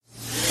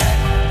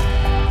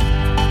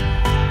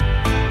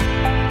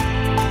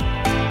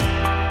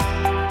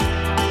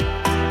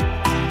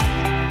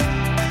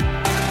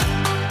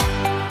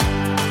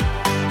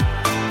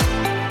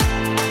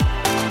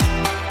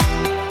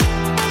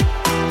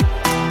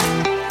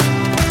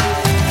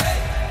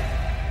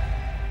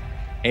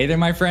Hey there,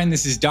 my friend.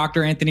 This is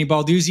Dr. Anthony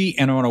Balduzzi,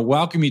 and I want to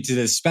welcome you to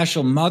this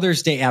special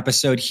Mother's Day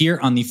episode here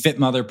on the Fit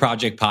Mother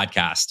Project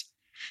podcast.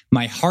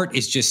 My heart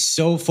is just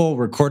so full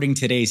recording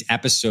today's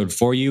episode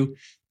for you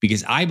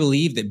because I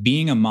believe that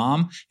being a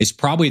mom is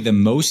probably the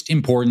most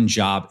important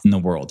job in the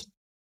world.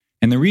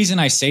 And the reason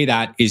I say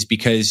that is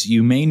because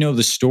you may know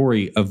the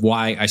story of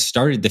why I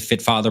started the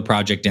Fit Father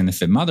Project and the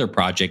Fit Mother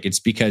Project. It's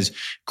because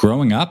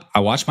growing up,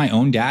 I watched my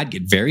own dad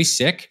get very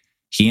sick.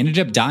 He ended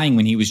up dying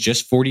when he was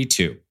just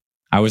 42.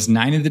 I was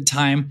 9 at the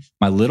time.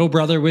 My little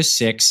brother was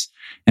 6.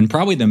 And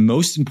probably the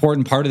most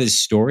important part of this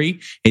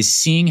story is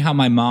seeing how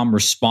my mom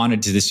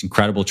responded to this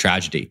incredible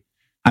tragedy.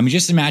 I mean,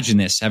 just imagine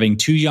this, having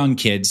 2 young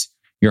kids,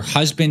 your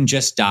husband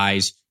just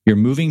dies, you're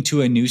moving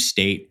to a new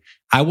state.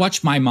 I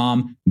watched my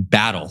mom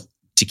battle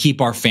to keep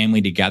our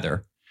family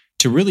together,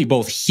 to really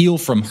both heal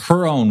from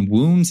her own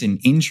wounds and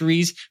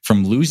injuries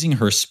from losing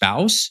her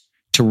spouse,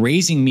 to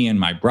raising me and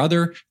my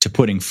brother, to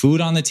putting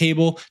food on the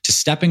table, to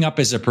stepping up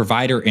as a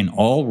provider in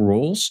all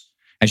roles.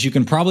 As you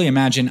can probably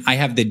imagine, I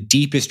have the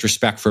deepest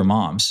respect for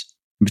moms,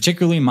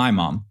 particularly my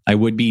mom. I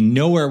would be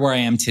nowhere where I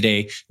am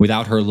today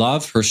without her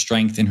love, her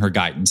strength, and her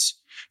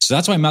guidance. So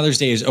that's why Mother's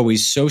Day is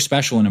always so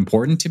special and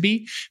important to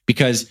me,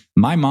 because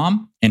my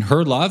mom and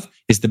her love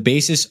is the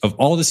basis of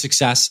all the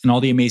success and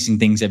all the amazing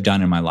things I've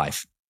done in my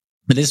life.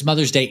 But this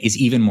Mother's Day is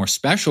even more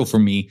special for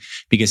me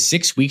because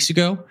 6 weeks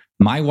ago,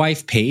 my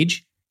wife,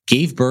 Paige,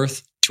 gave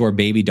birth to our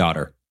baby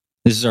daughter.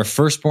 This is our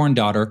firstborn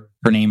daughter.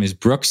 Her name is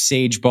Brooke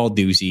Sage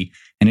Balduzzi,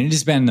 and it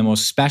has been the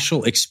most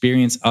special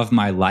experience of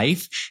my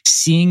life,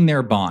 seeing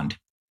their bond,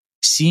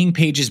 seeing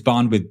Paige's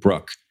bond with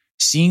Brooke,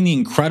 seeing the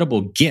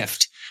incredible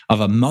gift of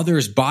a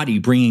mother's body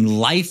bringing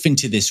life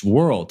into this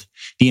world,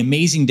 the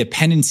amazing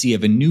dependency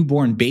of a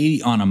newborn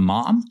baby on a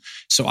mom.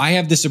 So I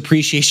have this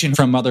appreciation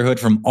from motherhood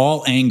from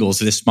all angles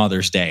this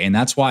Mother's Day. And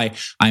that's why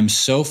I'm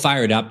so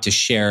fired up to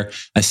share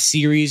a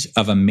series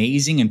of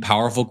amazing and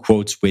powerful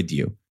quotes with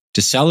you,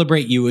 to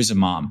celebrate you as a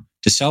mom,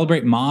 to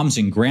celebrate moms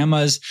and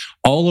grandmas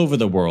all over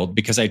the world,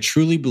 because I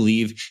truly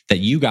believe that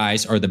you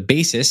guys are the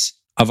basis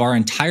of our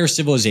entire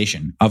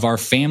civilization, of our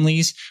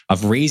families,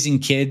 of raising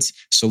kids.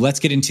 So let's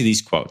get into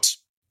these quotes.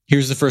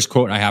 Here's the first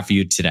quote I have for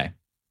you today.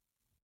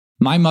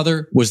 My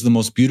mother was the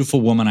most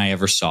beautiful woman I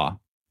ever saw.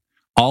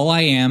 All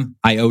I am,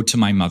 I owe to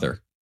my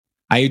mother.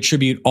 I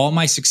attribute all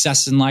my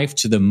success in life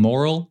to the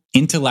moral,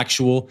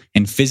 intellectual,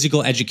 and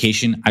physical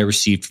education I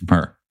received from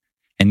her.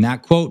 And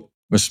that quote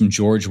was from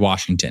George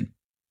Washington.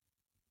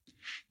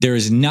 There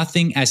is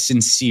nothing as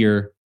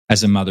sincere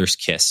as a mother's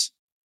kiss.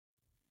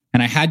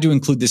 And I had to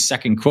include this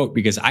second quote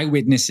because I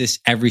witness this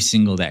every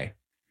single day.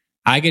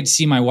 I get to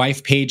see my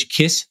wife, Paige,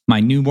 kiss my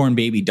newborn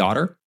baby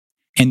daughter.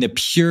 And the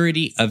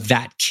purity of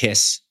that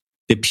kiss,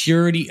 the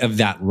purity of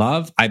that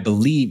love, I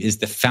believe is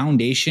the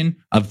foundation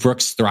of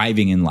Brooke's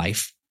thriving in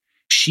life.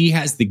 She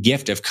has the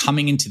gift of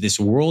coming into this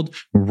world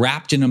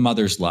wrapped in a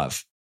mother's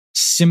love,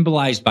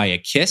 symbolized by a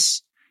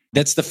kiss.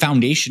 That's the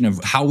foundation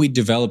of how we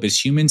develop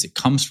as humans. It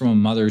comes from a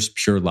mother's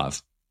pure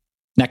love.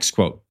 Next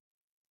quote.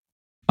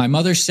 My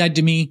mother said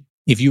to me,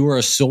 if you are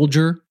a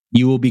soldier,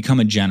 you will become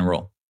a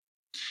general.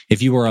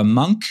 If you are a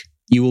monk,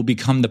 you will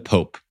become the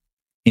Pope.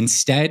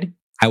 Instead,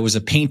 I was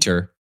a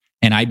painter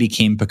and I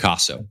became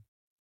Picasso.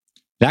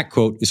 That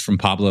quote is from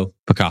Pablo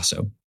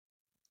Picasso.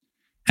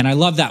 And I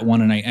love that one.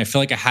 And I feel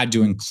like I had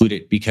to include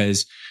it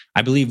because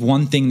I believe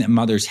one thing that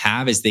mothers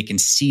have is they can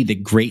see the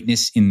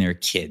greatness in their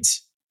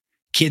kids.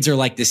 Kids are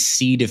like this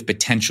seed of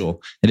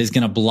potential that is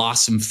going to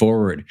blossom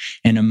forward.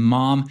 And a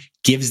mom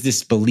gives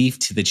this belief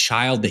to the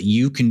child that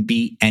you can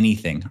be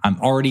anything.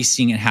 I'm already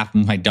seeing it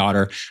happen with my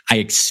daughter. I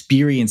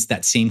experienced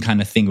that same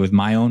kind of thing with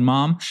my own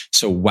mom.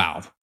 So,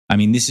 wow. I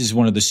mean, this is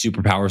one of the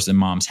superpowers that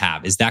moms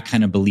have, is that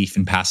kind of belief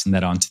in passing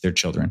that on to their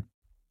children.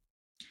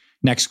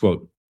 Next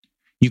quote.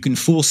 You can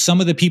fool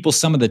some of the people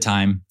some of the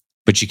time,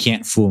 but you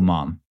can't fool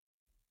mom.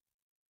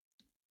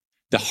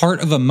 The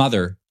heart of a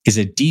mother is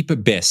a deep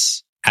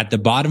abyss at the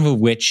bottom of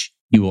which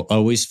you will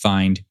always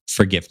find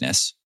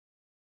forgiveness.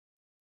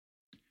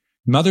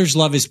 Mother's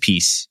love is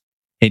peace.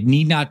 It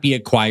need not be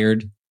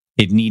acquired.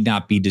 It need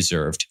not be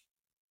deserved.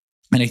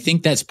 And I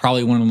think that's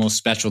probably one of the most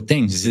special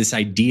things is this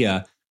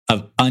idea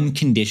of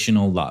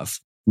unconditional love,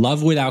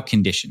 love without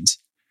conditions.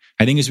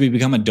 I think as we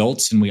become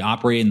adults and we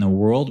operate in the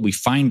world, we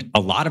find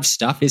a lot of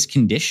stuff is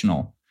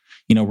conditional.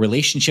 You know,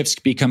 relationships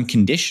become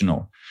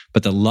conditional,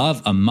 but the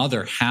love a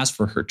mother has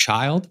for her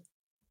child,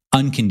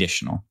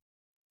 unconditional.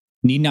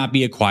 Need not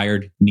be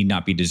acquired, need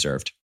not be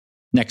deserved.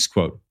 Next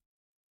quote.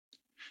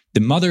 The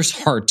mother's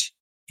heart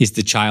is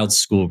the child's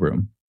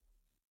schoolroom.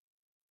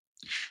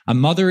 A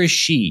mother is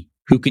she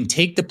who can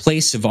take the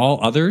place of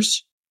all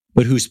others,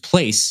 but whose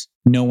place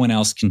no one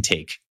else can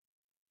take.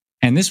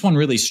 And this one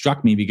really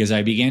struck me because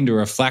I began to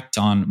reflect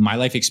on my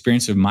life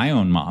experience with my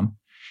own mom,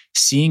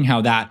 seeing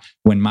how that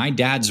when my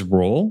dad's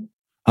role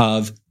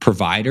of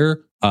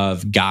provider,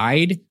 of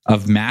guide,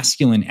 of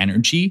masculine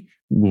energy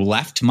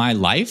left my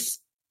life,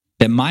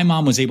 that my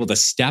mom was able to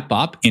step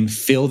up and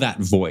fill that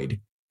void.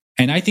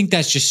 And I think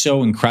that's just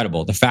so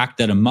incredible. The fact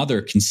that a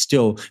mother can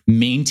still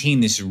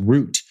maintain this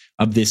root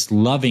of this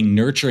loving,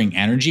 nurturing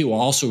energy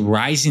while also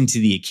rising to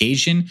the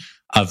occasion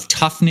of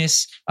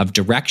toughness, of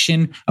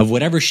direction, of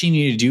whatever she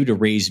needed to do to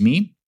raise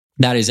me.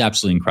 That is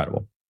absolutely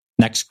incredible.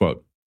 Next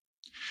quote.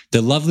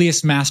 The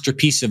loveliest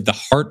masterpiece of the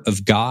heart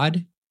of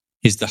God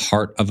is the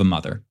heart of a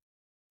mother.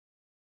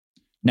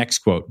 Next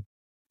quote.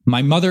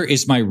 My mother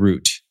is my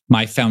root,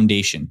 my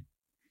foundation.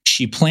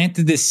 She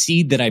planted the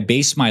seed that I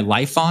base my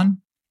life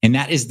on, and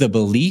that is the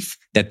belief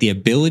that the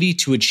ability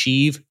to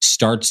achieve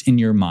starts in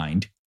your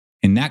mind.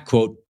 And that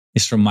quote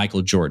is from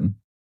Michael Jordan.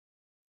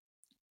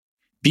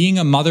 Being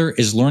a mother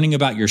is learning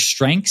about your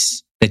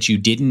strengths that you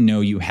didn't know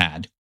you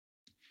had.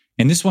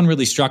 And this one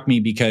really struck me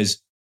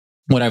because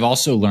what I've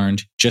also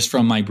learned just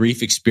from my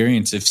brief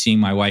experience of seeing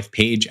my wife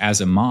Paige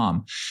as a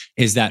mom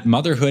is that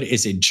motherhood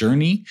is a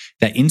journey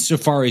that,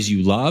 insofar as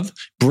you love,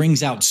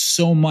 brings out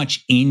so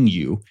much in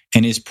you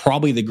and is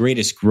probably the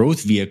greatest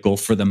growth vehicle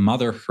for the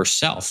mother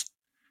herself.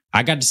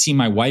 I got to see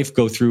my wife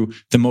go through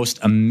the most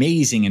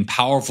amazing and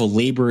powerful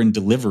labor and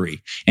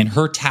delivery, and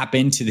her tap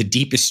into the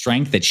deepest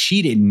strength that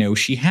she didn't know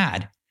she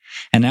had.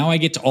 And now I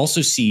get to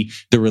also see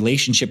the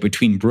relationship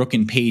between Brooke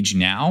and Paige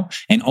now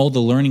and all the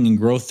learning and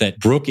growth that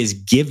Brooke is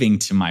giving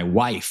to my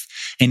wife.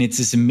 And it's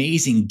this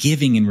amazing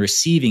giving and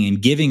receiving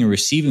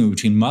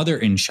between mother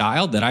and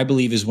child that I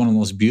believe is one of the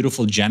most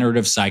beautiful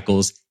generative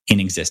cycles in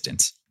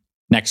existence.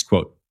 Next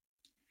quote.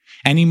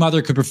 Any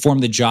mother could perform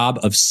the job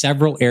of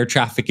several air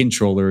traffic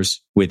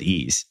controllers with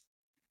ease.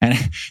 And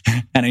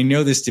I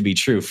know this to be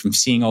true from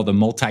seeing all the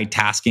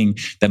multitasking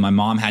that my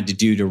mom had to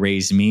do to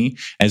raise me,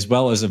 as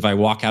well as if I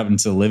walk out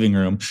into the living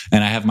room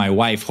and I have my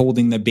wife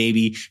holding the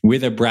baby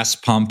with a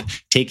breast pump,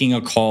 taking a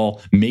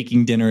call,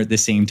 making dinner at the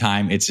same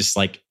time. It's just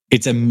like,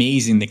 it's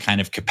amazing the kind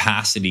of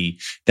capacity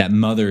that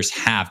mothers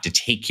have to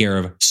take care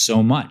of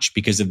so much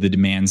because of the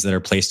demands that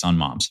are placed on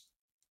moms.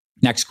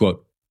 Next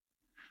quote.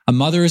 A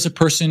mother is a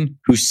person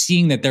who,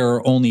 seeing that there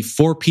are only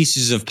 4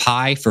 pieces of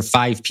pie for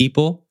 5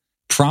 people,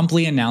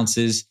 promptly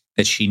announces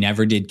that she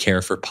never did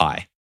care for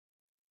pie.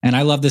 And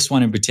I love this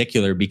one in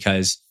particular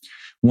because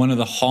one of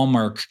the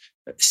hallmark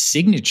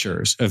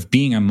signatures of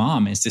being a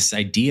mom is this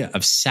idea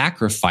of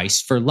sacrifice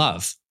for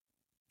love.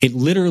 It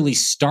literally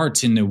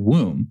starts in the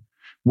womb.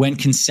 When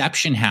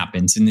conception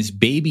happens and this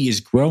baby is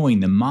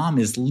growing, the mom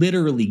is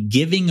literally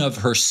giving of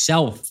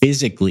herself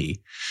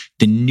physically,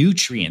 the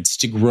nutrients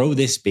to grow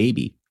this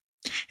baby.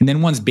 And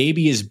then once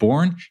baby is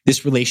born,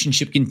 this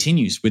relationship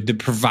continues with the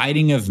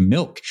providing of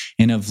milk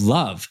and of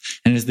love.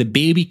 And as the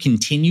baby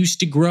continues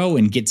to grow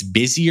and gets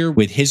busier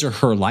with his or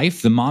her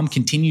life, the mom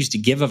continues to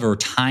give of her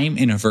time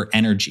and of her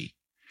energy.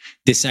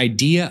 This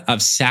idea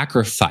of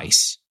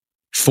sacrifice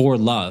for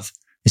love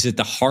is at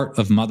the heart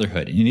of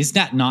motherhood. And is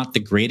that not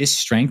the greatest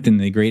strength and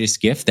the greatest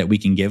gift that we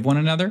can give one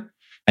another?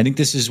 I think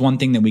this is one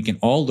thing that we can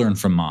all learn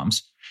from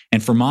moms.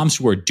 And for moms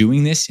who are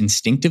doing this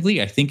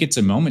instinctively, I think it's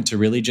a moment to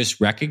really just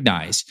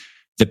recognize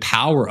the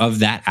power of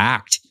that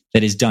act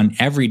that is done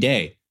every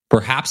day,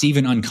 perhaps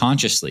even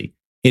unconsciously.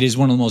 It is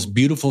one of the most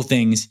beautiful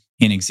things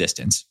in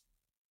existence.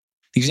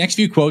 These next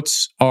few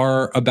quotes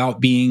are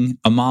about being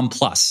a mom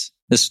plus.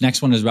 This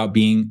next one is about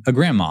being a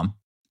grandmom.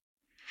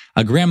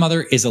 A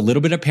grandmother is a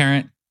little bit of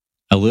parent,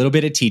 a little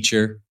bit of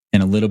teacher,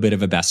 and a little bit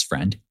of a best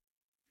friend.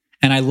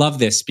 And I love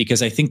this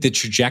because I think the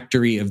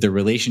trajectory of the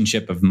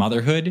relationship of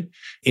motherhood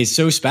is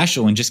so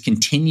special and just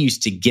continues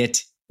to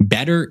get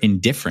better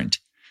and different.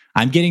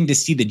 I'm getting to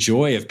see the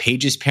joy of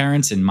Paige's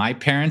parents and my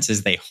parents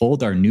as they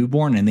hold our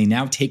newborn and they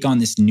now take on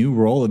this new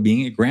role of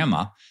being a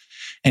grandma.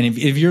 And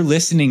if you're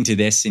listening to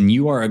this and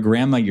you are a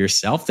grandma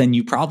yourself, then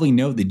you probably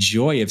know the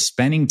joy of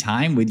spending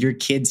time with your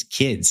kids'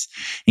 kids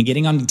and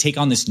getting on to take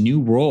on this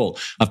new role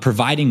of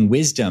providing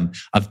wisdom,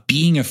 of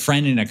being a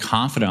friend and a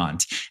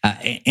confidant,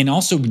 and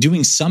also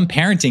doing some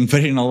parenting,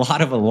 but in a lot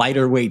of a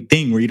lighter weight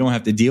thing where you don't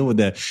have to deal with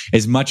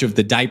as much of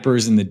the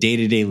diapers and the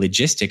day-to-day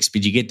logistics,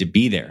 but you get to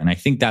be there. And I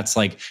think that's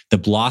like the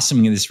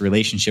blossoming of this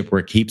relationship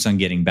where it keeps on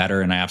getting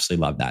better. And I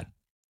absolutely love that.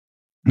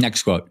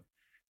 Next quote.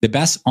 The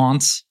best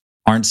aunts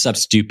aren't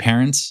substitute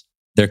parents,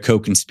 they're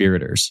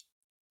co-conspirators.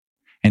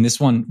 And this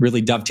one really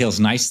dovetails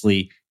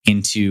nicely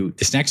into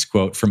this next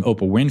quote from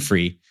Oprah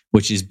Winfrey,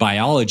 which is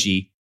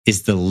biology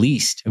is the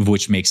least of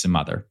which makes a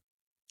mother.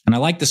 And I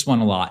like this one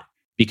a lot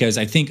because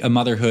I think a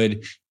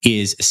motherhood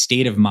is a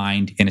state of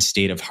mind and a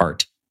state of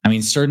heart. I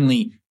mean,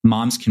 certainly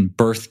moms can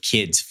birth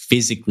kids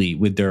physically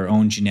with their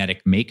own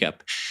genetic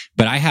makeup,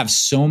 but I have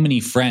so many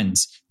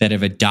friends that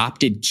have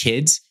adopted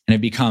kids and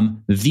have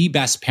become the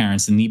best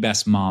parents and the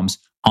best moms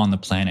on the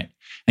planet.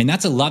 And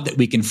that's a love that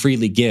we can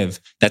freely give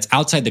that's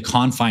outside the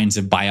confines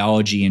of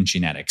biology and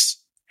genetics.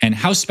 And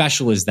how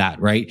special is that,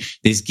 right?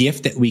 This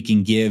gift that we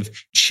can give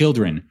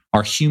children,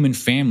 our human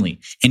family,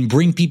 and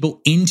bring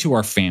people into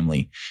our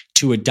family,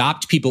 to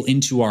adopt people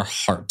into our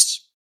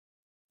hearts.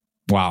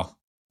 Wow.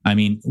 I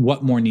mean,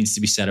 what more needs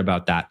to be said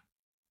about that?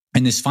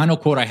 And this final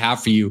quote I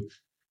have for you,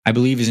 I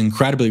believe is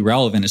incredibly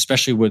relevant,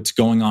 especially what's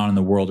going on in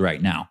the world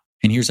right now.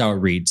 And here's how it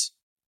reads.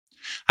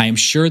 I am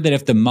sure that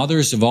if the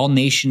mothers of all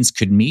nations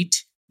could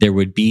meet, there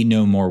would be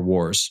no more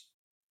wars.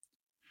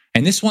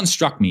 And this one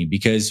struck me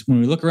because when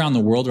we look around the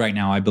world right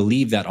now, I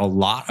believe that a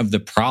lot of the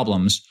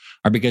problems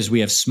are because we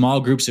have small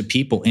groups of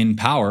people in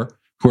power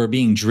who are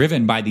being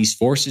driven by these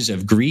forces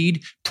of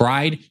greed,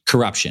 pride,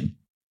 corruption.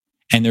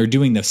 And they're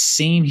doing the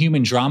same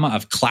human drama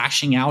of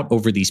clashing out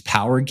over these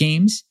power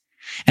games.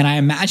 And I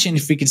imagine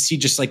if we could see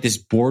just like this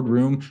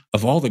boardroom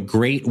of all the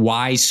great,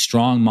 wise,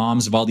 strong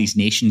moms of all these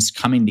nations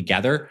coming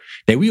together,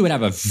 that we would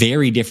have a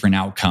very different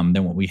outcome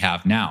than what we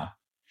have now.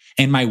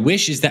 And my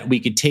wish is that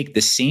we could take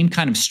the same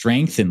kind of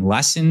strength and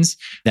lessons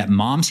that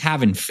moms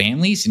have in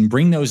families and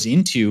bring those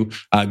into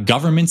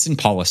governments and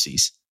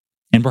policies.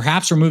 And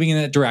perhaps we're moving in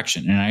that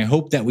direction. And I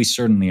hope that we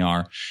certainly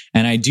are.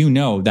 And I do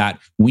know that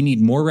we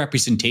need more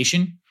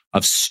representation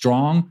of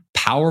strong,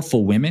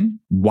 powerful women,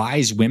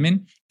 wise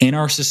women in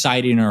our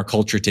society and our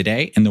culture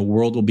today, and the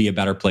world will be a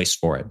better place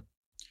for it.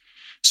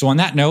 So on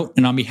that note,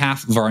 and on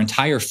behalf of our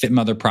entire Fit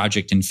Mother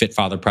Project and Fit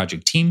Father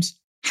Project teams,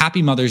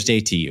 happy Mother's Day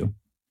to you.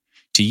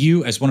 To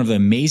you as one of the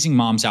amazing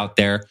moms out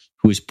there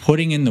who is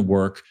putting in the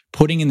work,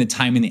 putting in the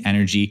time and the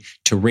energy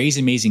to raise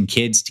amazing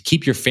kids, to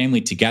keep your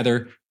family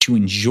together, to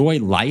enjoy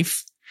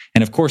life,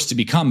 and of course, to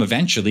become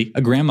eventually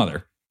a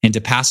grandmother and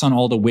to pass on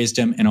all the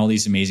wisdom and all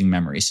these amazing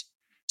memories.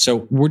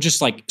 So we're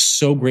just like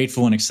so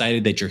grateful and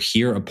excited that you're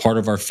here, a part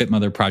of our Fit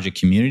Mother Project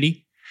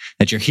community,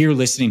 that you're here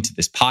listening to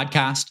this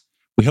podcast.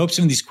 We hope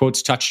some of these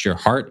quotes touched your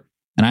heart,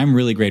 and I'm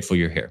really grateful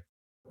you're here.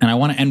 And I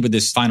want to end with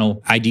this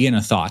final idea and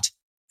a thought,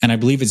 and I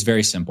believe it's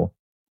very simple.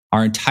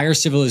 Our entire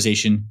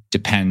civilization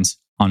depends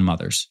on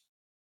mothers.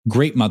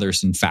 Great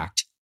mothers, in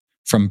fact.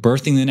 From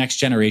birthing the next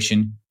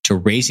generation to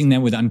raising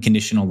them with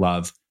unconditional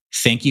love,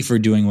 thank you for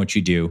doing what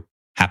you do.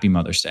 Happy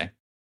Mother's Day.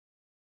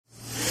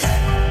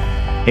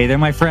 Hey there,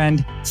 my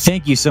friend.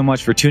 Thank you so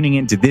much for tuning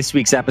in to this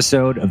week's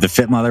episode of the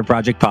Fit Mother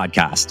Project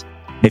podcast.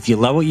 If you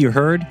love what you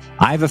heard,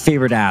 I have a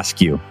favor to ask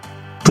you.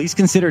 Please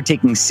consider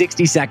taking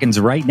 60 seconds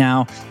right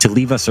now to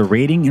leave us a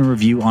rating and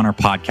review on our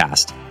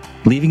podcast.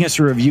 Leaving us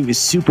a review is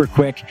super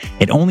quick.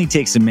 It only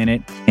takes a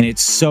minute, and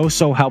it's so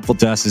helpful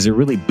to us as it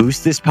really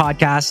boosts this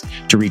podcast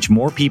to reach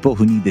more people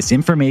who need this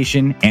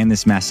information and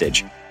this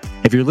message.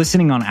 If you're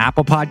listening on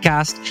Apple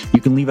Podcast,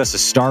 you can leave us a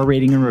star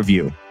rating and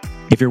review.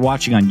 If you're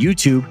watching on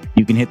YouTube,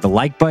 you can hit the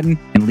like button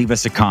and leave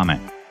us a comment.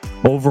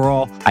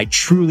 Overall, I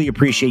truly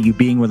appreciate you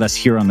being with us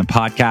here on the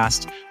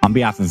podcast. On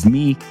behalf of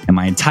me and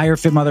my entire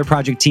Fit Mother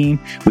Project team,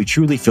 we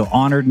truly feel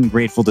honored and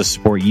grateful to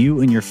support you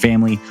and your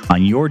family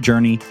on your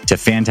journey to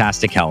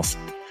fantastic health.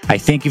 I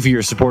thank you for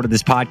your support of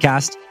this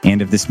podcast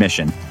and of this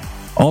mission.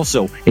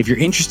 Also, if you're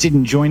interested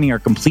in joining our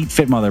complete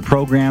Fit Mother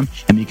program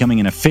and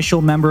becoming an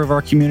official member of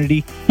our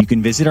community, you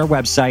can visit our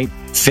website,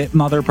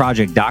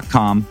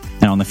 fitmotherproject.com.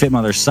 And on the Fit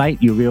Mother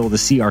site, you'll be able to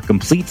see our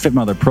complete Fit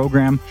Mother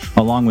program,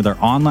 along with our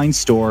online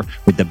store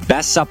with the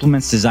best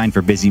supplements designed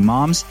for busy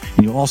moms.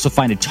 And you'll also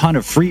find a ton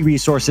of free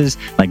resources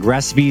like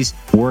recipes,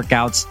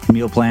 workouts,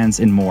 meal plans,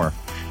 and more.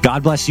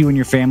 God bless you and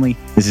your family.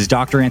 This is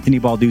Dr. Anthony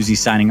Balduzzi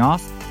signing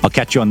off. I'll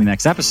catch you on the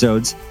next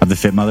episodes of the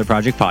Fit Mother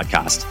Project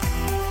podcast.